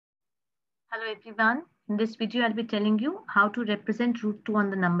Hello everyone. In this video, I'll be telling you how to represent root 2 on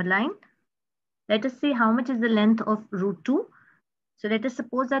the number line. Let us see how much is the length of root 2. So let us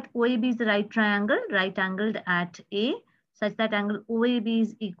suppose that OAB is the right triangle, right angled at A, such that angle OAB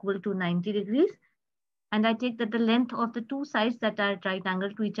is equal to 90 degrees. And I take that the length of the two sides that are at right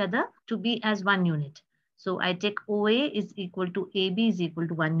angle to each other to be as 1 unit. So I take OA is equal to AB is equal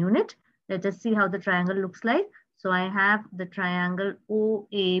to 1 unit. Let us see how the triangle looks like. So I have the triangle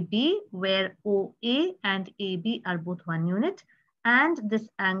OAB where OA and AB are both 1 unit, and this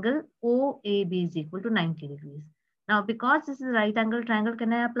angle OAB is equal to 90 degrees. Now, because this is a right angle triangle,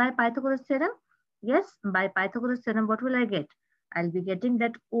 can I apply Pythagoras theorem? Yes, by Pythagoras theorem, what will I get? I'll be getting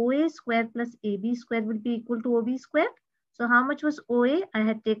that OA square plus AB square will be equal to OB square. So how much was OA? I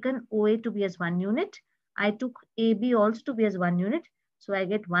had taken OA to be as 1 unit. I took AB also to be as 1 unit. So I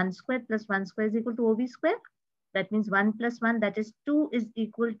get 1 square plus 1 square is equal to OB square. That means 1 plus 1, that is 2, is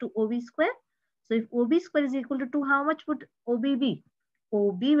equal to OB square. So if OB square is equal to 2, how much would OB be?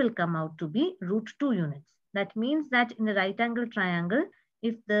 OB will come out to be root 2 units. That means that in a right angle triangle,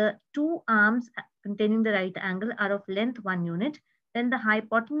 if the two arms containing the right angle are of length 1 unit, then the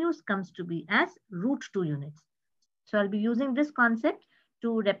hypotenuse comes to be as root 2 units. So I'll be using this concept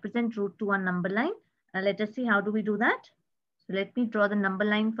to represent root 2 on number line. Let us see how do we do that. So let me draw the number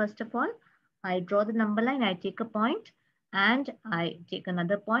line first of all. I draw the number line, I take a point and I take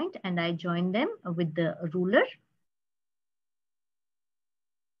another point and I join them with the ruler.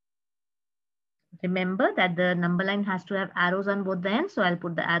 Remember that the number line has to have arrows on both the ends. So I'll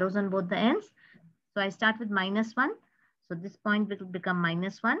put the arrows on both the ends. So I start with -1. So this point will become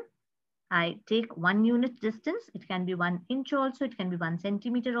 -1. I take 1 unit distance. It can be 1 inch also. It can be 1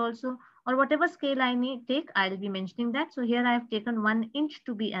 centimeter also, or whatever scale I need take, I'll be mentioning that. So here I have taken 1 inch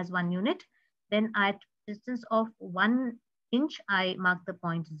to be as 1 unit. Then at distance of 1 inch, I mark the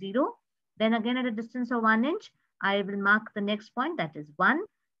point 0. Then again at a distance of 1 inch, I will mark the next point, that is 1.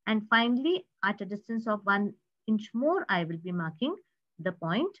 And finally, at a distance of 1 inch more, I will be marking the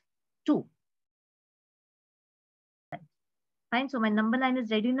point 2. Fine, so my number line is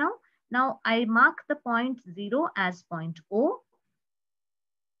ready now. Now I mark the point 0 as point O.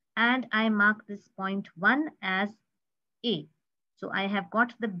 And I mark this point 1 as A. So I have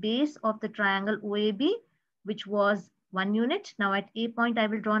got the base of the triangle OAB, which was 1 unit. Now at A point, I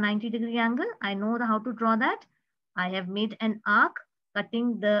will draw 90-degree angle. I know how to draw that. I have made an arc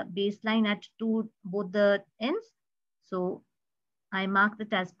cutting the baseline at both the ends. So I mark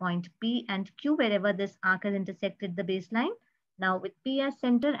it as point P and Q wherever this arc has intersected the baseline. Now with P as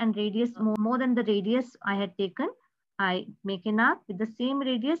center and radius more than the radius I had taken, I make an arc with the same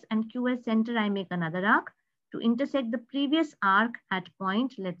radius, and Q as center, I make another arc to intersect the previous arc at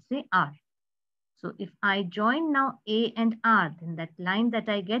point, let's say R. So if I join now A and R, then that line that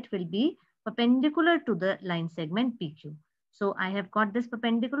I get will be perpendicular to the line segment PQ. So I have got this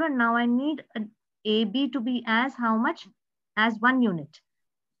perpendicular. Now I need an AB to be as how much? As 1 unit.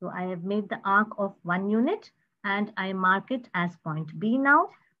 So I have made the arc of 1 unit and I mark it as point B now.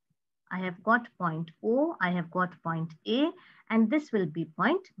 I have got point O, I have got point A, and this will be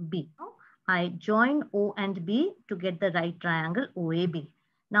point B. I join O and B to get the right triangle OAB.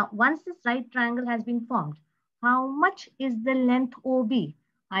 Now, once this right triangle has been formed, how much is the length OB?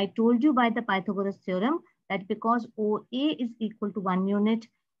 I told you by the Pythagoras theorem that because OA is equal to 1 unit,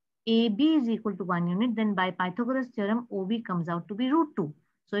 AB is equal to 1 unit, then by Pythagoras theorem, OB comes out to be root 2.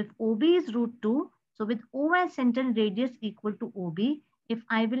 So if OB is root 2, so with O as center and radius equal to OB, if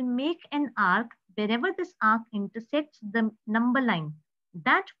I will make an arc, wherever this arc intersects the number line,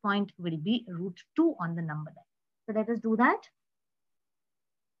 that point will be root 2 on the number line. So let us do that.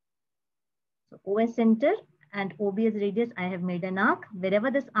 So O as center and OB as radius, I have made an arc. Wherever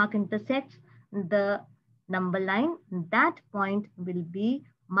this arc intersects the number line, that point will be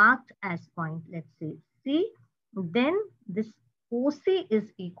marked as point, let's say C. Then this OC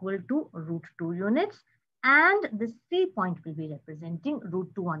is equal to root 2 units. And the C point will be representing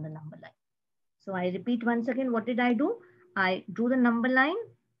root 2 on the number line. So I repeat once again, what did I do? I drew the number line,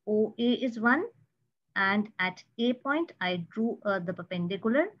 OA is 1. And at A point, I drew the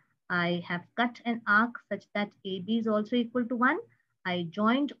perpendicular. I have cut an arc such that AB is also equal to 1. I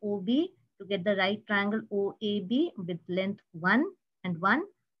joined OB to get the right triangle OAB with length 1 and 1.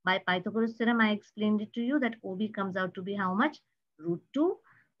 By Pythagoras theorem, I explained it to you that OB comes out to be how much? Root 2.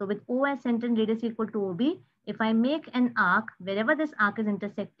 So with O as center and radius equal to OB, if I make an arc, wherever this arc is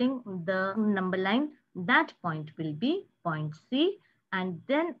intersecting the number line, that point will be point C. And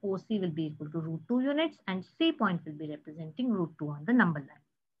then OC will be equal to root 2 units and C point will be representing root 2 on the number line.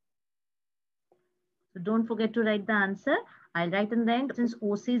 So don't forget to write the answer. I'll write in the end since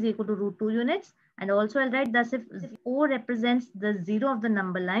OC is equal to root 2 units. And also I'll write thus if O represents the 0 of the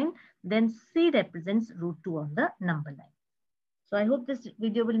number line, then C represents root 2 on the number line. So I hope this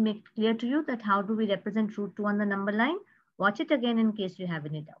video will make it clear to you that how do we represent root 2 on the number line. Watch it again in case you have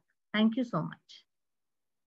any doubt. Thank you so much.